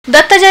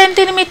दत्त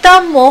जयंतीनिमित्त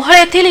मोहोळ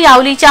येथील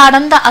यावलीच्या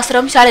आनंद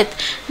आश्रम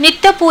शाळेत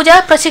नित्यपूजा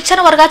प्रशिक्षण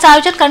वर्गाचे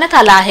आयोजन करण्यात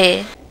आले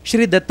आहे।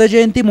 श्री दत्त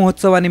जयंती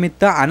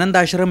महोत्सवानिमित्त आनंद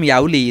आश्रम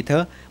यावली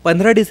इथं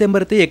 15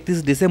 डिसेंबर ते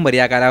 31 डिसेंबर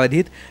या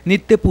कालावधीत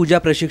नित्यपूजा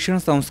प्रशिक्षण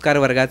संस्कार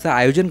वर्गाचे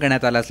आयोजन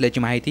करण्यात आले असल्याची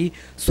माहिती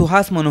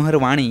सुहास मनोहर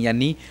वाणी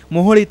यांनी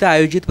मोहोळ इथं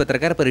आयोजित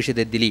पत्रकार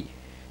परिषदेत दिली।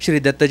 श्री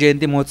दत्त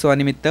जयंती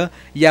महोत्सवानिमित्त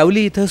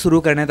यावली इथं सुरू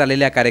करण्यात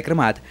आलेल्या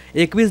कार्यक्रमात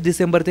 21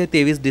 डिसेंबर ते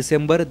 23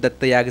 डिसेंबर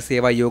दत्तयाग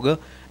सेवा योग,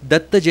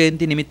 दत्त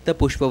जयंतीनिमित्त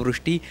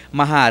पुष्पवृष्टी,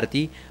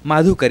 महाआरती,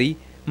 माधुकरी,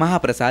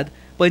 महाप्रसाद,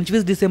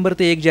 25 डिसेंबर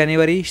ते 1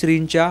 जानेवारी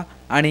श्रींच्या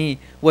आणि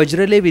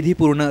वज्रले विधी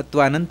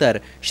पूर्णत्वानंतर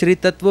श्री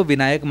तत्व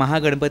विनायक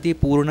महागणपती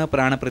पूर्ण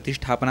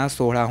प्राणप्रतिष्ठापना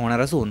सोहळा होणार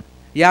असून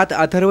यात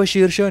अथर्व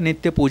शीर्ष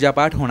नित्य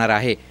पूजापाठ होणार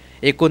आहे।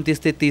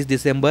 29 ते 30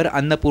 डिसेंबर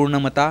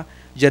अन्नपूर्णमता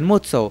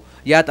जन्मोत्सव,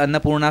 यात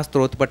अन्नपूर्णा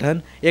स्तोत्र पठन,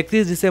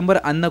 31 डिसेंबर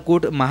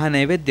अन्नकूट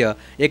महानैवेद्य,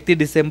 31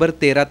 डिसेंबर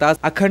 13 तास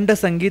अखंड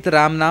संगीत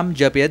रामनाम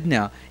जप यज्ञ,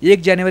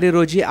 1 जानेवारी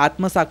रोजी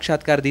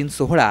आत्मसाक्षात्कार दिन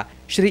सोहळा,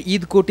 श्री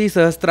ईद कोटी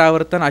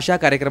सहस्त्रावर्तन अशा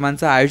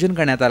कार्यक्रमांचे आयोजन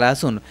करण्यात आले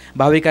असून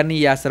भाविकांनी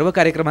या सर्व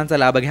कार्यक्रमांचा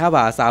लाभ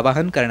घ्यावा असं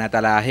आवाहन करण्यात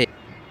आलं आहे।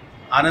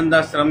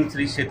 आनंदाश्रम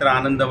श्री क्षेत्र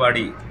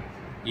आनंदवाडी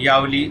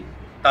यावली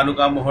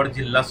तालुका मोहोळ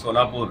जिल्हा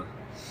सोलापूर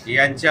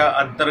यांच्या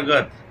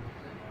अंतर्गत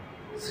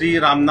श्री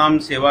रामनाम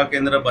सेवा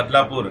केंद्र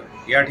बदलापूर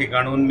या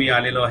ठिकाणून मी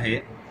आलेलो आहे।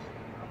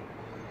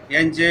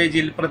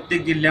 यांचे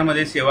प्रत्येक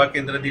जिल्ह्यामध्ये सेवा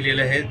केंद्र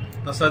दिलेले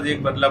आहेत। तसंच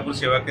एक बदलापूर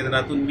सेवा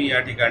केंद्रातून मी या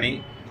ठिकाणी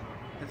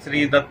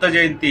श्री दत्त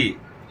जयंती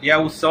या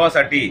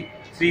उत्सवासाठी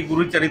श्री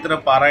गुरुचरित्र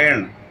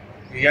पारायण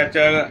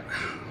याच्या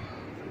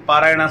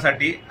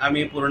पारायणासाठी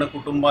आम्ही पूर्ण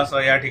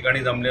कुटुंबासह या ठिकाणी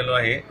जमलेलो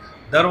आहे।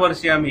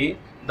 दरवर्षी आम्ही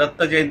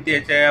दत्त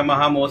जयंतीच्या या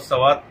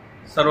महामहोत्सवात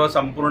सर्व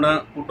संपूर्ण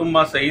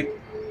कुटुंबासहित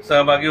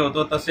सहभागी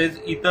होतो। तसेच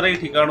इतरही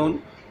ठिकाणून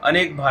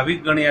अनेक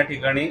भाविकगण या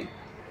ठिकाणी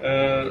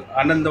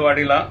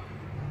आनंदवाडीला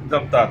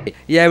जमतात।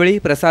 यावेळी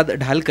प्रसाद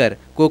ढालकर,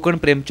 कोकण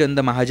प्रेमचंद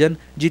महाजन,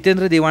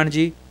 जितेंद्र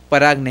दिवाणजी,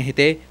 पराग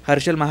नेहते,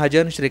 हर्षल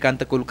महाजन,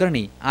 श्रीकांत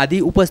कुलकर्णी आदी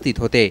उपस्थित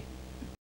होते।